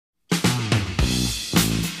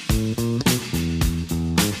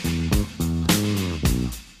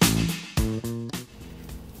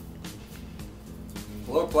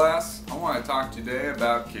class. I want to talk today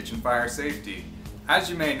about kitchen fire safety. As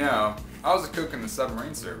you may know, I was a cook in the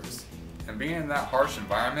submarine service, and being in that harsh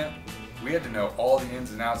environment, we had to know all the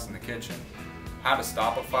ins and outs in the kitchen, how to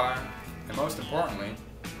stop a fire, and most importantly,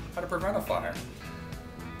 how to prevent a fire.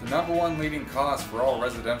 The number one leading cause for all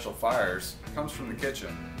residential fires comes from the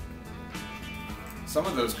kitchen. Some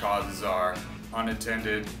of those causes are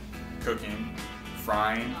unattended cooking,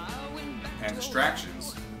 frying, and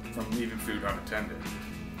distractions from leaving food unattended.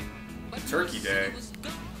 Turkey Day,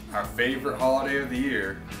 our favorite holiday of the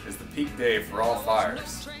year, is the peak day for all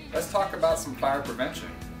fires. Let's talk about some fire prevention.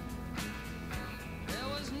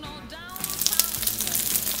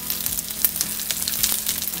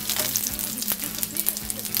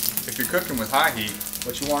 If you're cooking with high heat,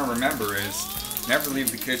 what you want to remember is never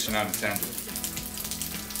leave the kitchen unattended.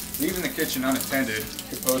 Leaving the kitchen unattended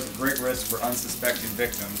could pose a great risk for unsuspecting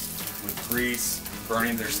victims with grease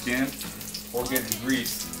burning their skin or getting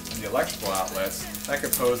greased in the electrical outlets that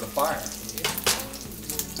could pose a fire.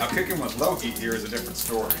 Now, cooking with low heat here is a different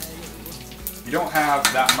story. You don't have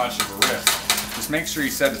that much of a risk. Just make sure you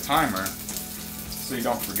set a timer so you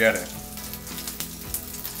don't forget it.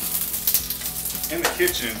 In the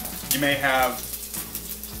kitchen, you may have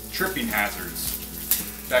tripping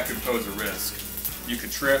hazards that could pose a risk. You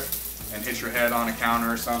could trip and hit your head on a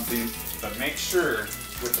counter or something, but make sure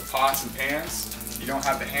with the pots and pans, you don't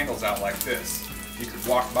have the handles out like this. You could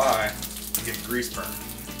walk by and get grease burn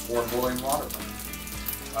or boiling water burn.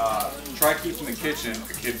 Try keeping the kitchen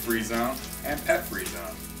a kid-free zone and pet-free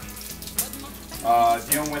zone.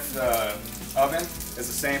 Dealing with the oven is the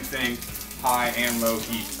same thing, high and low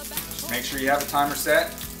heat. Just make sure you have a timer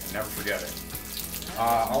set and never forget it.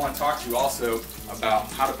 I want to talk to you also about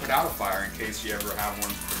how to put out a fire in case you ever have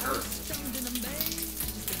one occur.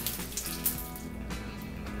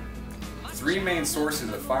 Three main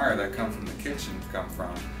sources of fire that come from the kitchen come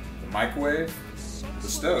from the microwave, the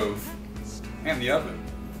stove, and the oven.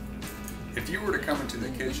 If you were to come into the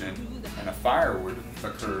kitchen and a fire would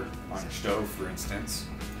occur on your stove, for instance,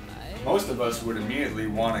 most of us would immediately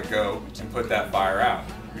want to go and put that fire out.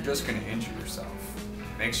 You're just going to injure yourself.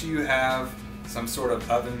 Make sure you have some sort of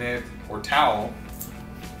oven mitt or towel.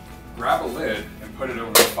 Grab a lid and put it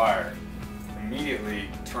over the fire. Immediately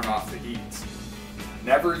turn off the heat.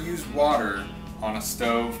 Never use water on a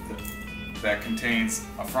stove that contains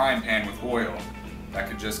a frying pan with oil. That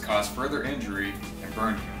could just cause further injury and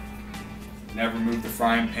burn you. Never move the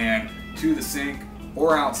frying pan to the sink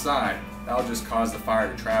or outside. That'll just cause the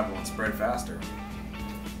fire to travel and spread faster.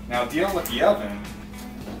 Now, dealing with the oven,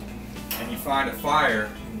 and you find a fire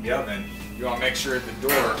in the oven, you want to make sure the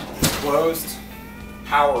door is closed,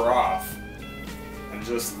 power off, and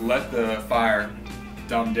just let the fire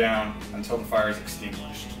dumb down until the fire is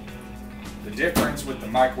extinguished. The difference with the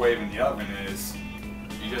microwave and the oven is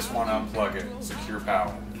you just want to unplug it, secure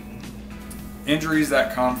power. Injuries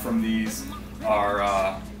that come from these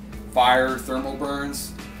are fire thermal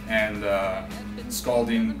burns and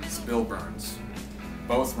scalding spill burns.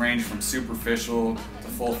 Both range from superficial to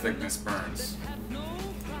full thickness burns.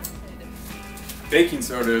 Baking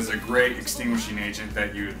soda is a great extinguishing agent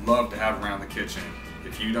that you'd love to have around the kitchen.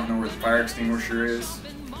 If you don't know where the fire extinguisher is,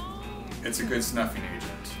 it's a good snuffing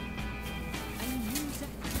agent.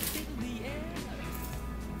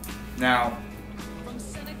 Now,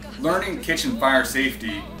 learning kitchen fire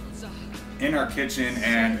safety in our kitchen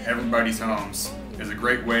and everybody's homes is a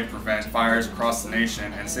great way to prevent fires across the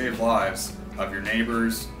nation and save lives of your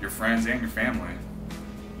neighbors, your friends, and your family.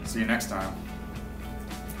 See you next time.